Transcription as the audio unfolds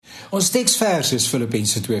Ons teksvers is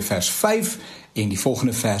Filippense 2 vers 5 en die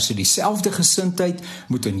volgende verse: dieselfde gesindheid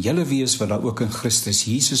moet in julle wees wat daar ook in Christus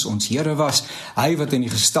Jesus ons Here was. Hy wat in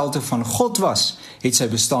die gestalte van God was, het sy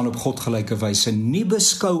bestaan op godgelyke wyse nie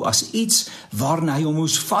beskou as iets waarna hy hom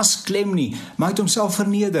moes vasklem nie, maar hy het homself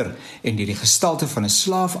verneder en deur die gestalte van 'n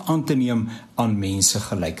slaaf aan te neem aan mense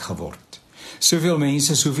gelyk geword. Soveel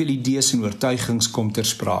mense, soveel idees en oortuigings kom ter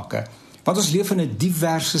sprake. Want ons leef in 'n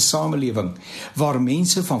diverse samelewing, waar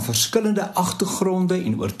mense van verskillende agtergronde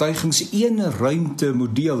en oortuigings een ruimte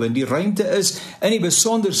moet deel, en die ruimte is in die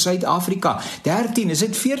besonder Suid-Afrika.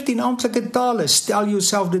 14 amptelike tale, stel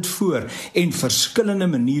jouself dit voor, en verskillende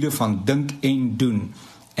maniere van dink en doen.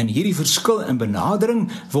 En hierdie verskil in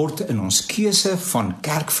benadering word in ons keuse van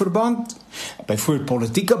kerkverband, byvoorbeeld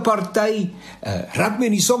politieke party, rugby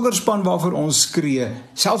en die sokkerspan waarvoor ons skree,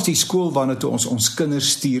 selfs die skool waarna toe ons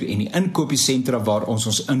kinders stuur en die inkopiesentra waar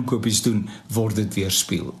ons inkopies doen, word dit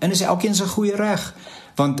weerspieël. En is elkeen se goeie reg,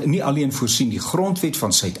 want nie alleen voorsien die grondwet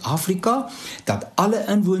van Suid-Afrika dat alle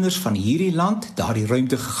inwoners van hierdie land daardie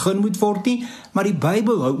ruimte gegee moet word nie, maar die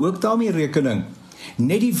Bybel hou ook daarmee rekening.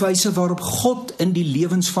 Net die wyse waarop God in die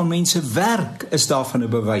lewens van mense werk, is daarvan 'n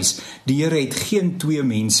bewys. Die Here het geen twee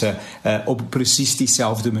mense op presies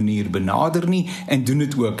dieselfde manier benader nie, en doen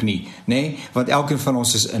dit ook nie, nê? Want elkeen van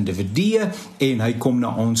ons is individue, en hy kom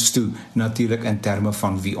na ons toe, natuurlik in terme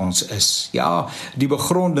van wie ons is. Ja, die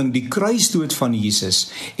begronding, die kruisdood van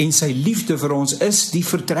Jesus, en sy liefde vir ons is die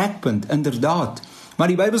vertrekpunt, inderdaad. Maar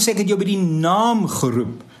die Bybel sê, ek het jou by die naam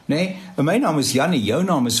geroep. Nee, my naam is Jannie, jou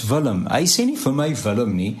naam is Willem. Hy sê nie vir my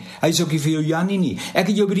Willem nie, hy sê ook nie vir jou Jannie nie. Ek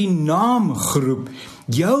het jou by die naam geroep.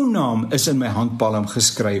 Jou naam is in my handpalm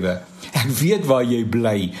geskrywe. Ek weet waar jy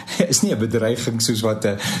bly. Is nie 'n bedreiging soos wat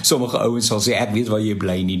sommige ouens sal sê, ek weet waar jy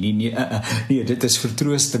bly nie. Nee, dit is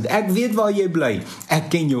vertroostend. Ek weet waar jy bly. Ek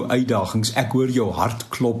ken jou uitdagings. Ek hoor jou hart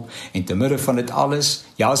klop. En te midde van dit alles,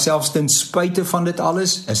 ja, selfs ten spyte van dit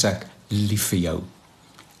alles, is ek lief vir jou.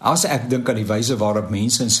 As ek dink aan die wyse waarop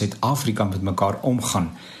mense in Suid-Afrika met mekaar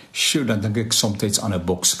omgaan, dan dink ek soms aan 'n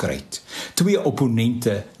bokskryt. Twee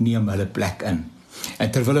opponente neem hulle plek in.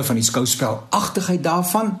 En terwille van die skouspelagtigheid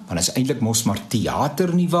daarvan, want is eintlik mos maar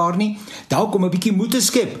teater nie waar nie, daar kom 'n bietjie moed te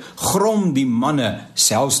skep, grom die manne,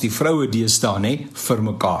 selfs die vroue deesdae, vir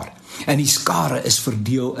mekaar. En die skare is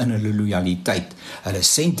verdeel in hulle lojaliteit. Hulle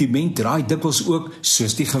sentiment draai dikwels ook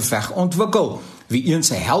soos die geveg ontwikkel. Wie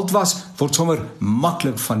eens 'n held was, word sommer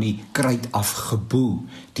maklik van die kruit afgeboe.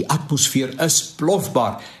 Die atmosfeer is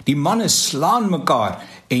plofbaar. Die manne slaan mekaar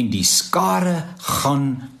en die skare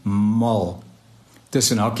gaan mal.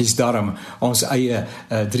 Tussen hakies darm, ons eie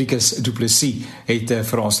Driekus Du Plessis het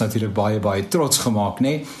vir ons natuurlik baie trots gemaak,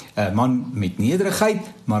 né? 'n man met nederigheid,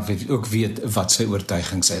 maar ook weet wat sy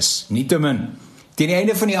oortuigings is. Nietemin, teen die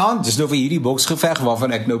einde van die aand, dis nou vir hierdie boksgeveg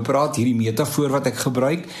waarvan ek nou praat, hierdie metafoor wat ek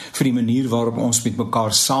gebruik, vir die manier waarop ons met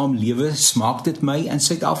mekaar saamlewe, smaak dit my in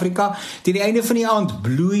Suid-Afrika. Teen die einde van die aand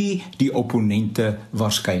bloei die opponente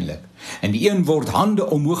waarskynlik. En die een word hande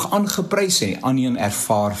omhoog aangeprys en die ander een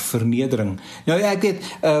ervaar vernedering. Nou ja, ek weet,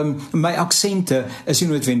 my aksente is nie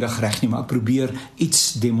noodwendig reg nie, maar ek probeer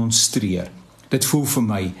iets demonstreer. Dit voel vir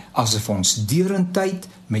my asof ons deurentyd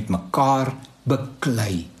met mekaar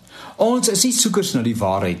baklei. Ons is nie soekers na die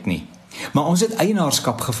waarheid nie, maar ons het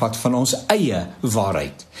eienaarskap gevat van ons eie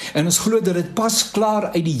waarheid. En ons glo dat dit pas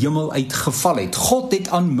klaar uit die hemel uitgeval het. God het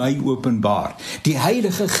aan my openbaar. Die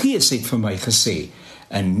Heilige Gees het vir my gesê,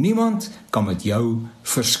 en niemand kan met jou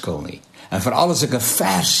verskil nie. En veral as ek 'n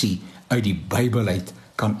versie uit die Bybel uit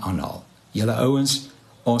kan aanhaal. Julle ouens,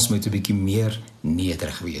 ons moet 'n bietjie meer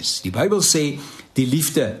nederig wees. Die Bybel sê, die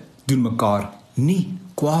liefde doen mekaar nie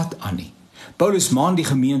kwaad aan nie. Paulus maan die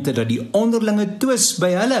gemeente dat die onderlinge twis by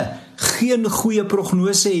hulle geen goeie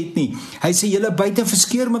prognose het nie. Hy sê, julle buite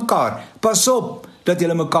verskeer mekaar. Pas op, dat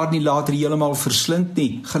julle mekaar nie later heeltemal verslind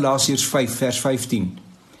nie. Galasiërs 5 vers 15.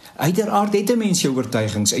 Uiteraard het 'n mens jou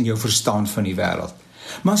oortuigings en jou verstaan van die wêreld.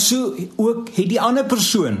 Maar so ook het die ander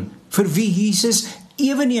persoon vir wie Jesus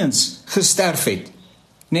eweneens gesterf het,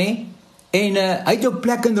 nê? En hy het ook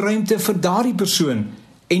plek en ruimte vir daardie persoon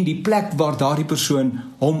en die plek waar daardie persoon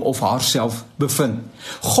hom of haarself bevind.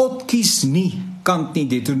 God kies nie kant nie.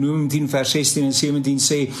 Deuteronomium 10 vers 16 en 17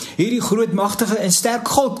 sê, hierdie grootmagtige en sterk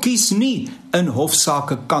God kies nie in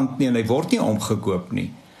hofsaake kant nie, en hy word nie omgekoop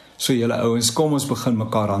nie. So julle ouens, kom ons begin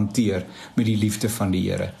mekaar hanteer met die liefde van die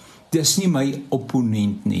Here. Dis nie my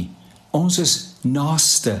opponent nie. Ons is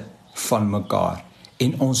naaste van mekaar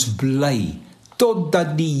en ons bly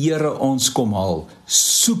totdat die Here ons kom haal,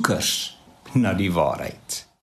 soekers na die waarheid.